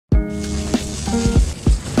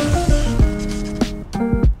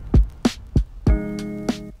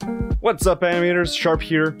What's up, animators? Sharp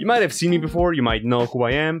here. You might have seen me before, you might know who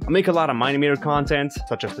I am. I make a lot of Mine Imator content,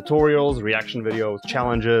 such as tutorials, reaction videos,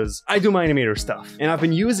 challenges. I do Mine Imator stuff, and I've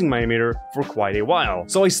been using Mine Imator for quite a while.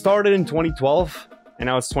 So I started in 2012. And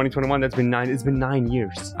now it's 2021, it's been 9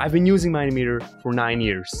 years. I've been using Mine Imator for 9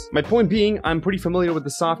 years. My point being, I'm pretty familiar with the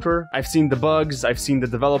software. I've seen the bugs, I've seen the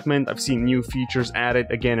development, I've seen new features added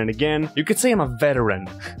again and again. You could say I'm a veteran.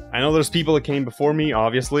 I know there's people that came before me,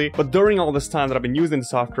 obviously, but during all this time that I've been using the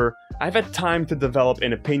software, I've had time to develop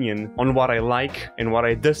an opinion on what I like and what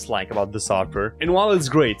I dislike about the software. And while it's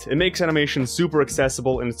great, it makes animation super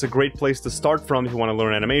accessible and it's a great place to start from if you want to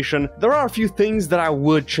learn animation, there are a few things that I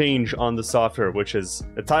would change on the software, which is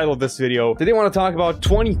the title of this video. Today I want to talk about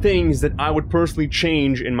 20 things that I would personally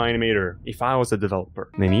change in Mine Imator if I was a developer.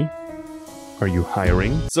 Nini? Are you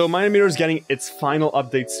hiring? So Mine Imator is getting its final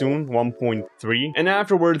update soon, 1.3, and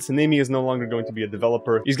afterwards Nimi is no longer going to be a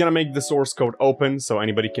developer. He's gonna make the source code open so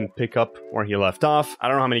anybody can pick up where he left off. I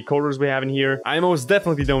don't know how many coders we have in here. I most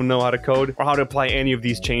definitely don't know how to code or how to apply any of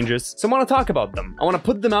these changes, so I want to talk about them. I want to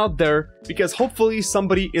put them out there because hopefully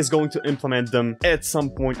somebody is going to implement them at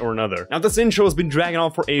some point or another. Now this intro has been dragging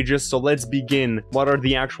on for ages, so let's begin. What are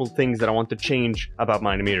the actual things that I want to change about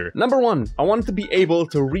Mine Imator? Number one, I want to be able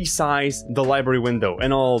to resize the library window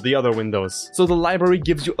and all the other windows. So the library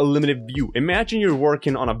gives you a limited view. Imagine you're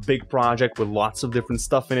working on a big project with lots of different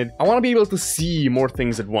stuff in it. I want to be able to see more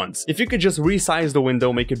things at once. If you could just resize the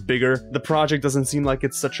window, make it bigger, the project doesn't seem like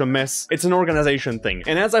it's such a mess. It's an organization thing.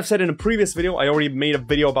 And as I've said in a previous video, I already made a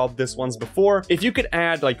video about this once before, if you could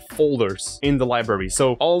add like folders in the library.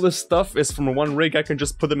 So all this stuff is from one rig, I can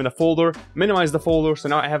just put them in a folder, minimize the folder, so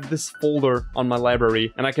now I have this folder on my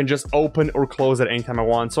library and I can just open or close it anytime I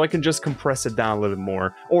want, so I can just compress it down a little bit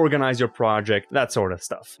more, organize your project, that sort of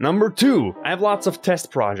stuff. Number two, I have lots of test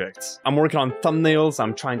projects. I'm working on thumbnails,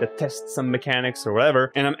 I'm trying to test some mechanics or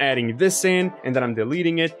whatever, and I'm adding this in, and then I'm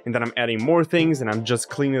deleting it, and then I'm adding more things, and I'm just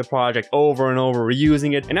cleaning the project over and over,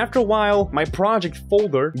 reusing it, and after a while, my project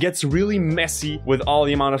folder gets really messy with all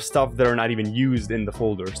the amount of stuff that are not even used in the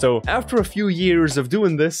folder. So after a few years of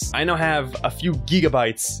doing this, I now have a few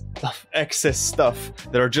gigabytes of excess stuff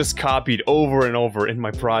that are just copied over and over in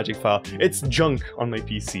my project file. It's junk on my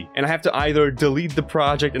PC, and I have to either delete the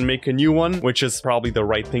project and make a new one, which is probably the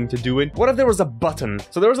right thing to do it. What if there was a button?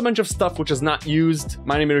 So there was a bunch of stuff which is not used.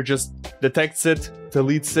 Mine Imator just detects it,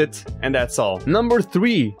 deletes it, and that's all. Number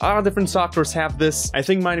three, a lot of different softwares have this. I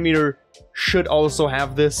think Mine Imator should also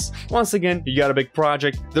have this. Once again, you got a big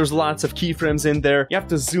project, there's lots of keyframes in there, you have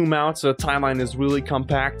to zoom out so the timeline is really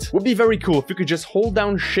compact. Would be very cool if you could just hold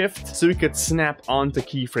down shift so you could snap onto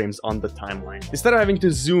keyframes on the timeline. Instead of having to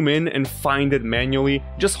zoom in and find it manually,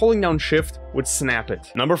 just holding down shift would snap it.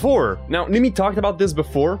 Number four. Now, Nimi talked about this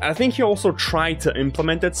before. I think he also tried to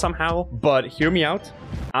implement it somehow, but hear me out.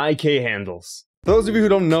 IK handles. For those of you who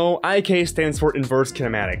don't know, IK stands for inverse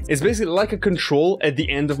kinematics. It's basically like a control at the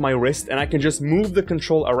end of my wrist, and I can just move the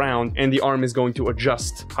control around and the arm is going to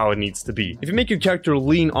adjust how it needs to be. If you make your character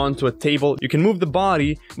lean onto a table, you can move the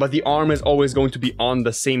body, but the arm is always going to be on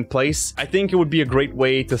the same place. I think it would be a great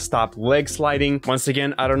way to stop leg sliding. Once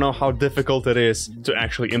again, I don't know how difficult it is to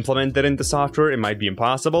actually implement that into software. It might be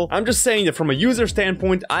impossible. I'm just saying that from a user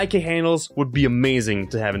standpoint, IK handles would be amazing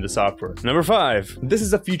to have in the software. Number five. This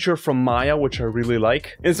is a feature from Maya, which I really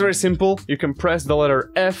like. It's very simple. You can press the letter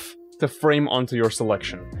F to frame onto your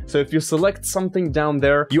selection. So if you select something down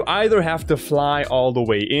there, you either have to fly all the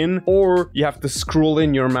way in, or you have to scroll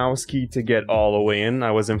in your mouse key to get all the way in.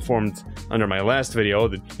 I was informed under my last video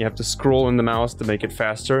that you have to scroll in the mouse to make it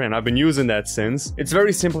faster, and I've been using that since. It's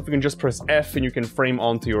very simple. If you can just press F and you can frame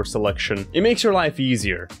onto your selection. It makes your life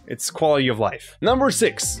easier. It's quality of life. Number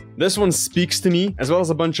six. This one speaks to me, as well as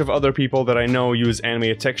a bunch of other people that I know use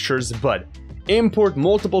animated textures, but import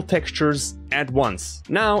multiple textures at once.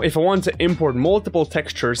 Now, if I want to import multiple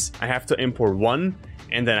textures, I have to import one,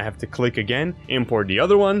 and then I have to click again, import the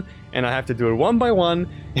other one, and I have to do it one by one,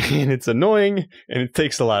 and it's annoying, and it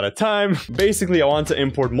takes a lot of time. Basically, I want to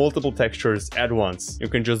import multiple textures at once. You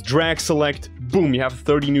can just drag select, boom, you have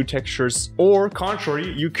 30 new textures. Or,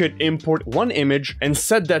 contrary, you could import one image and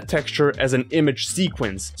set that texture as an image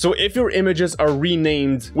sequence. So if your images are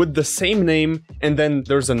renamed with the same name, and then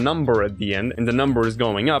there's a number at the end, and the number is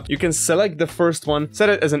going up, you can select the first one, set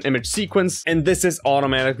it as an image sequence, and this is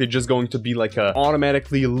automatically just going to be like a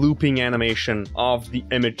automatically looping animation of the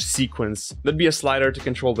image sequence. There'd be a slider to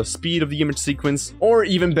control the speed of the image sequence, or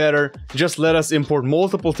even better, just let us import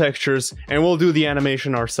multiple textures and we'll do the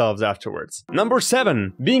animation ourselves afterwards. Number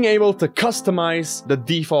 7, being able to customize the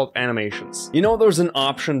default animations. You know, there's an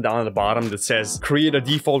option down at the bottom that says create a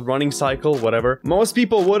default running cycle, whatever. Most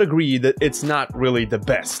people would agree that it's not really the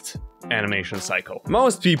best. animation cycle.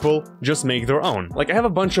 Most people just make their own. Like, I have a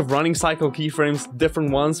bunch of running cycle keyframes,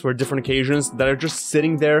 different ones for different occasions, that are just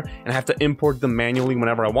sitting there and I have to import them manually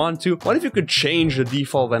whenever I want to. What if you could change the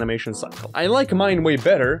default animation cycle? I like mine way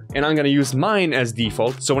better, and I'm gonna use mine as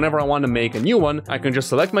default, so whenever I want to make a new one, I can just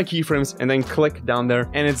select my keyframes and then click down there,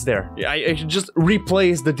 and it's there. I should just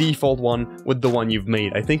replace the default one with the one you've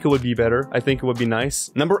made. I think it would be better. I think it would be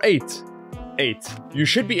nice. Number 8. You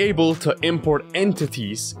should be able to import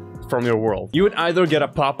entities from your world. You would either get a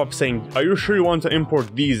pop-up saying, are you sure you want to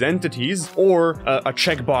import these entities? Or a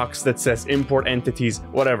checkbox that says import entities,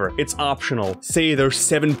 whatever. It's optional. Say there's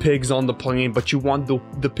 7 pigs on the plane, but you want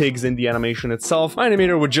the pigs in the animation itself. Mine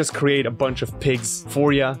Imator would just create a bunch of pigs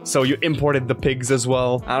for you, so you imported the pigs as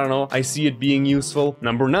well. I don't know, I see it being useful.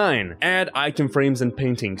 Number 9, add item frames and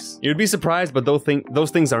paintings. You'd be surprised, but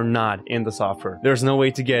those things are not in the software. There's no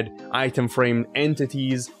way to get item frame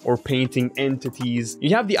entities or painting entities.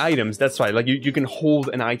 You have the items, that's right, like you can hold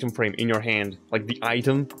an item frame in your hand, like the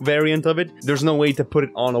item variant of it. There's no way to put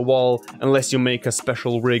it on a wall unless you make a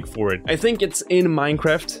special rig for it. I think it's in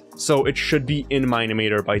Minecraft, so it should be in Mine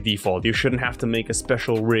Imator by default. You shouldn't have to make a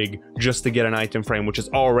special rig just to get an item frame, which is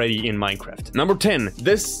already in Minecraft. Number 10,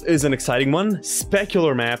 this is an exciting one,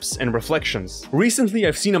 specular maps and reflections. Recently,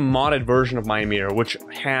 I've seen a modded version of Mine Imator which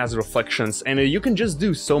has reflections, and you can just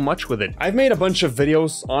do so much with it. I've made a bunch of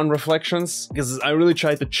videos on reflections because I really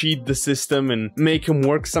tried to cheat the system and make them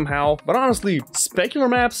work somehow, but honestly, specular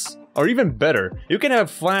maps are even better. You can have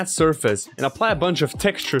flat surface and apply a bunch of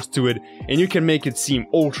textures to it, and you can make it seem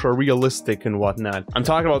ultra realistic and whatnot. I'm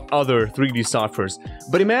talking about other 3D softwares.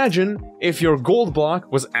 But imagine if your gold block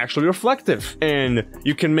was actually reflective, and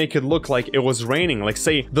you can make it look like it was raining. Like,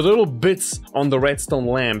 say the little bits on the redstone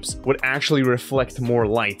lamps would actually reflect more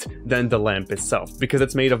light than the lamp itself, because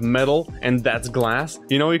it's made of metal and that's glass.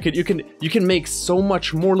 You know, you can make so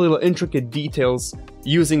much more little intricate details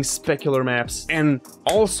using specular maps and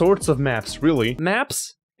all sorts of maps, really.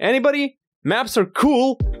 Maps? Anybody? Maps are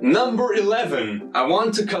cool. Number 11. I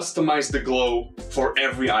want to customize the glow for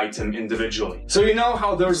every item individually. So you know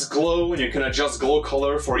how there's glow and you can adjust glow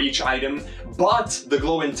color for each item, but the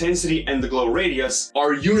glow intensity and the glow radius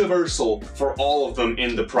are universal for all of them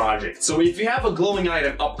in the project. So if you have a glowing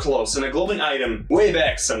item up close and a glowing item way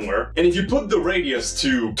back somewhere, and if you put the radius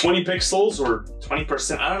to 20 pixels or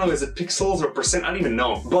 20%, I don't know, is it pixels or percent? I don't even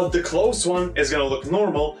know. But the close one is gonna look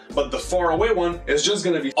normal, but the far away one is just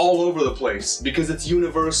gonna be all over the place because it's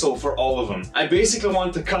universal for all of them. I basically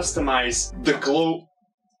want to customize the glow...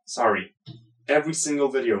 every single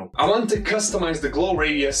video. I want to customize the glow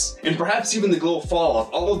radius and perhaps even the glow falloff,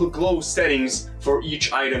 all of the glow settings for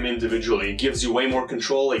each item individually. It gives you way more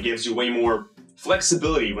control, it gives you way more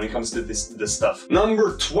flexibility when it comes to this stuff.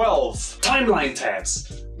 Number 12, timeline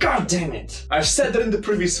tabs. God damn it. I've said that in the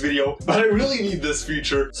previous video, but I really need this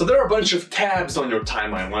feature. So there are a bunch of tabs on your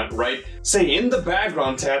timeline, right? Say in the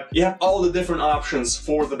background tab, you have all the different options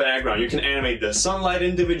for the background. You can animate the sunlight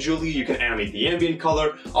individually, you can animate the ambient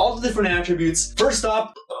color, all the different attributes. First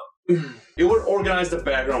up, it would organize the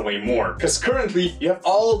background way more, because currently you have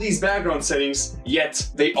all of these background settings, yet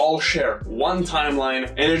they all share one timeline,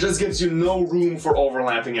 and it just gives you no room for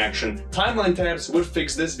overlapping action. Timeline tabs would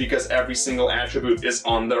fix this because every single attribute is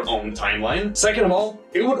on their own timeline. Second of all,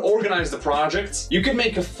 it would organize the projects. You can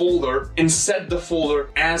make a folder and set the folder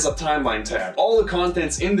as a timeline tab. All the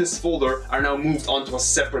contents in this folder are now moved onto a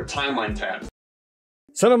separate timeline tab.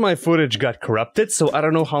 Some of my footage got corrupted, so I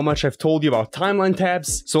don't know how much I've told you about timeline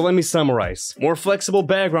tabs, so let me summarize. More flexible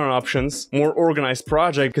background options, more organized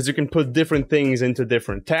project because you can put different things into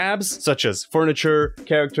different tabs, such as furniture,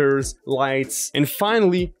 characters, lights, and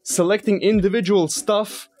finally, selecting individual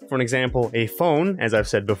stuff. For an example, a phone, as I've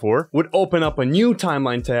said before, would open up a new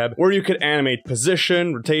timeline tab where you could animate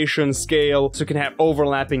position, rotation, scale, so you can have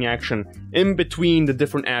overlapping action in between the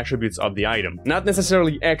different attributes of the item. Not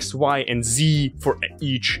necessarily X, Y, and Z for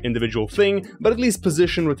each individual thing, but at least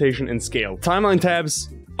position, rotation, and scale. Timeline tabs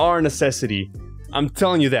are a necessity. I'm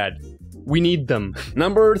telling you that. We need them.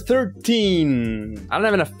 Number 13. I don't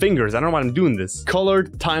have enough fingers. I don't know why I'm doing this.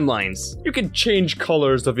 Colored timelines. You can change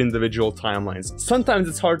colors of individual timelines. Sometimes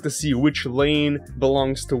it's hard to see which lane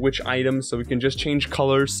belongs to which item, so we can just change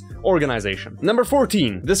colors. Organization. Number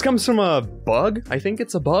 14. This comes from a bug. I think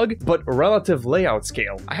it's a bug, but relative layout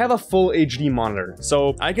scale. I have a full HD monitor,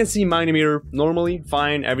 so I can see Mine Imator normally,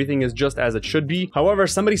 fine, everything is just as it should be. However,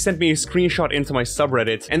 somebody sent me a screenshot into my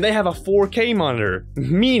subreddit, and they have a 4K monitor,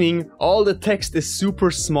 meaning all all the text is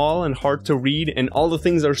super small and hard to read, and all the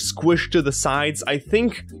things are squished to the sides, I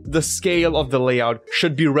think the scale of the layout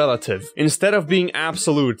should be relative. Instead of being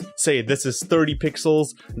absolute, say this is 30 pixels,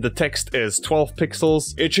 the text is 12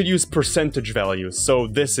 pixels, it should use percentage values. So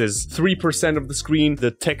this is 3% of the screen,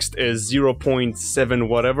 the text is 0.7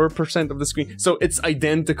 whatever percent of the screen. So it's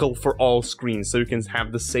identical for all screens, so you can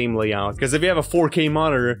have the same layout. Because if you have a 4K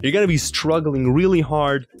monitor, you're gonna be struggling really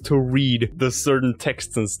hard to read the certain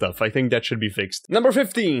texts and stuff. I think that should be fixed. Number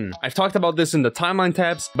 15. I've talked about this in the timeline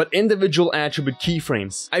tabs, but individual attribute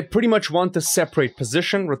keyframes. I pretty much want to separate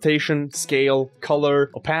position, rotation, scale, color,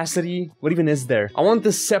 opacity. What even is there? I want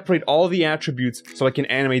to separate all the attributes so I can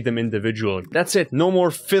animate them individually. That's it. No more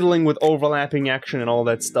fiddling with overlapping action and all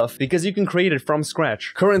that stuff, because you can create it from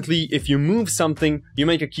scratch. Currently, if you move something, you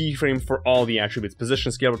make a keyframe for all the attributes.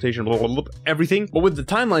 Position, scale, rotation, blah, blah, blah, everything. But with the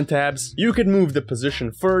timeline tabs, you could move the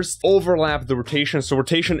position first, overlap the rotation, so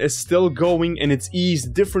rotation is still going and it's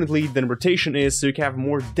eased differently than rotation is, so you can have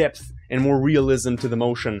more depth and more realism to the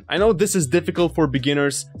motion. I know this is difficult for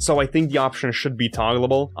beginners, so I think the option should be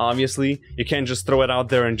toggleable, obviously. You can't just throw it out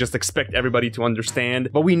there and just expect everybody to understand,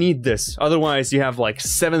 but we need this. Otherwise, you have like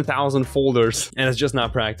 7,000 folders, and it's just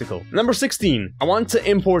not practical. Number 16, I want to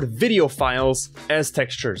import video files as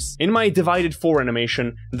textures. In my divided 4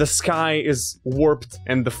 animation, the sky is warped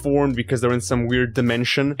and deformed because they're in some weird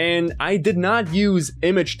dimension, and I did not use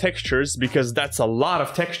image textures because that's a lot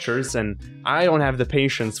of textures, and I don't have the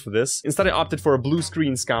patience for this. Instead, I opted for a blue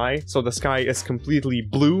screen sky, so the sky is completely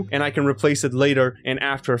blue, and I can replace it later in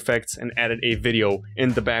After Effects and added a video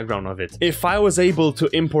in the background of it. If I was able to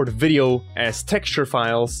import video as texture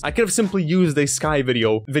files, I could have simply used a sky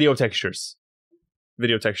video textures.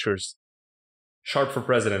 Video textures. Sharp for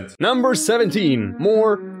president. Number 17,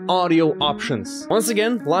 more audio options. Once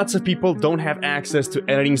again, lots of people don't have access to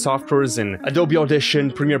editing softwares in Adobe Audition,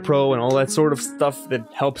 Premiere Pro, and all that sort of stuff that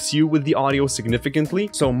helps you with the audio significantly.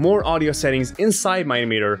 So more audio settings inside Mine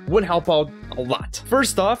Imator would help out a lot.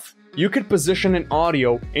 First off, you could position an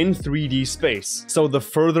audio in 3D space. So the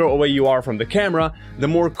further away you are from the camera, the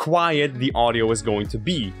more quiet the audio is going to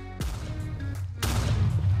be.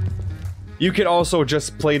 You could also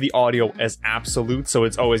just play the audio as absolute, so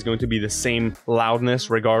it's always going to be the same loudness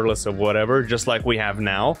regardless of whatever, just like we have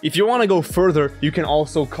now. If you want to go further, you can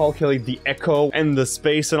also calculate the echo and the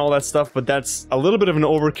space and all that stuff, but that's a little bit of an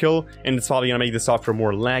overkill, and it's probably going to make the software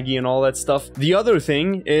more laggy and all that stuff. The other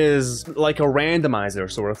thing is like a randomizer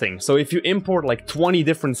sort of thing. So if you import like 20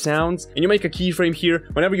 different sounds, and you make a keyframe here,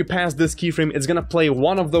 whenever you pass this keyframe, it's going to play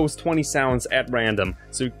one of those 20 sounds at random,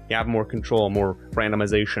 so you have more control, more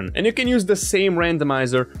randomization. And you can use the same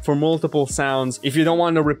randomizer for multiple sounds if you don't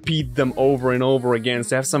want to repeat them over and over again,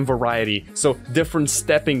 so have some variety. So different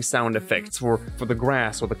stepping sound effects for the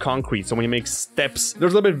grass or the concrete, so when you make steps,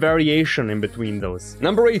 there's a little bit of variation in between those.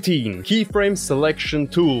 Number 18, keyframe selection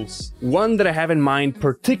tools. One that I have in mind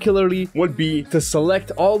particularly would be to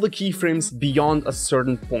select all the keyframes beyond a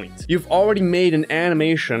certain point. You've already made an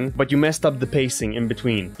animation, but you messed up the pacing in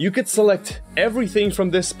between. You could select everything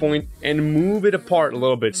from this point and move it apart a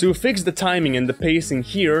little bit, so you fix the timing and the pacing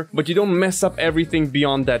here, but you don't mess up everything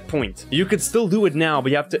beyond that point. You could still do it now,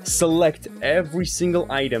 but you have to select every single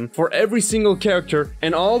item for every single character,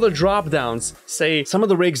 and all the drop downs. Say some of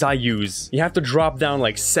the rigs I use, you have to drop down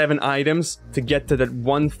like 7 items to get to that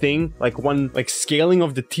one thing, like scaling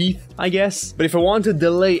of the teeth, I guess. But if I want to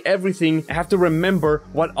delay everything, I have to remember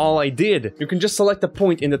what all I did. You can just select a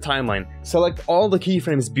point in the timeline, select all the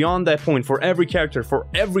keyframes beyond that point for every character, for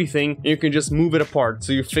everything, and you can just move it apart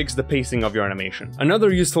so you fix the pacing of your animation.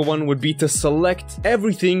 Another useful one would be to select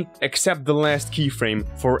everything except the last keyframe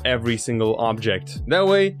for every single object. That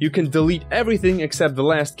way you can delete everything except the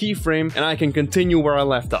last keyframe, and I can continue where I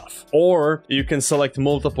left off. Or you can select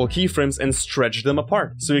multiple keyframes and stretch them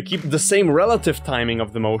apart, so you keep the same relative timing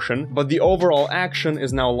of the motion, but the overall action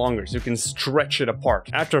is now longer, so you can stretch it apart.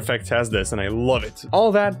 After Effects has this and I love it.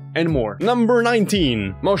 All that and more. Number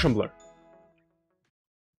 19, motion blur.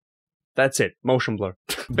 That's it, motion blur.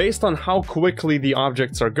 Based on how quickly the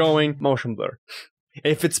objects are going, motion blur.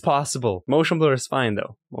 If it's possible. Motion blur is fine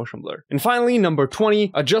though. Motion blur. And finally, number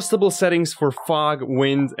 20, adjustable settings for fog,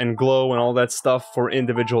 wind, and glow and all that stuff for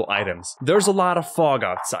individual items. There's a lot of fog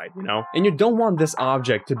outside, you know, and you don't want this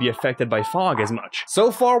object to be affected by fog as much.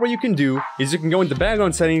 So far, what you can do is you can go into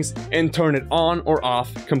background settings and turn it on or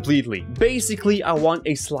off completely. Basically, I want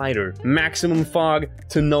a slider, maximum fog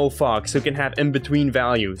to no fog, so you can have in-between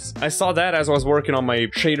values. I saw that as I was working on my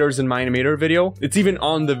shaders in Mine Imator video. It's even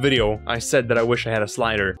on the video. I said that I wish I had a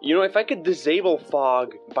slider. You know, if I could disable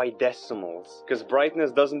fog by decimals, because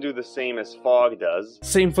brightness doesn't do the same as fog does.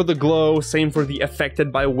 Same for the glow, same for the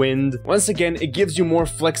affected by wind. Once again, it gives you more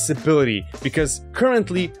flexibility, because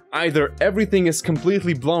currently, either everything is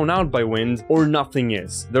completely blown out by wind, or nothing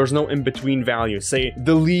is. There's no in-between value. Say,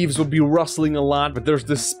 the leaves would be rustling a lot, but there's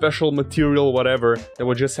this special material, whatever, that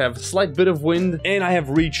would just have a slight bit of wind, and I have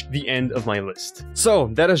reached the end of my list. So,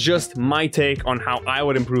 that is just my take on how I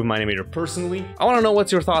would improve Mine Imator personally. I want to know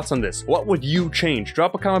what's your thoughts on this. What would you change?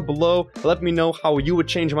 Drop a comment below, let me know how you would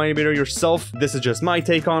change Mine Imator yourself. This is just my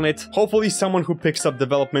take on it. Hopefully someone who picks up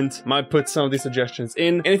development might put some of these suggestions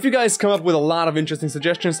in. And if you guys come up with a lot of interesting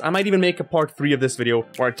suggestions, I might even make a part 3 of this video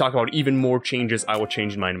where I talk about even more changes I would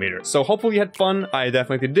change in Mine Imator. So hopefully you had fun. I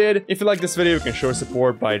definitely did. If you like this video, you can show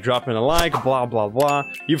support by dropping a like, blah, blah, blah.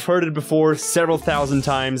 You've heard it before several thousand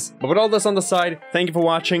times. But with all this on the side, thank you for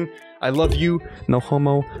watching. I love you. No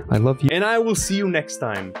homo. I love you. And I will see you next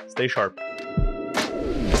time. Stay sharp.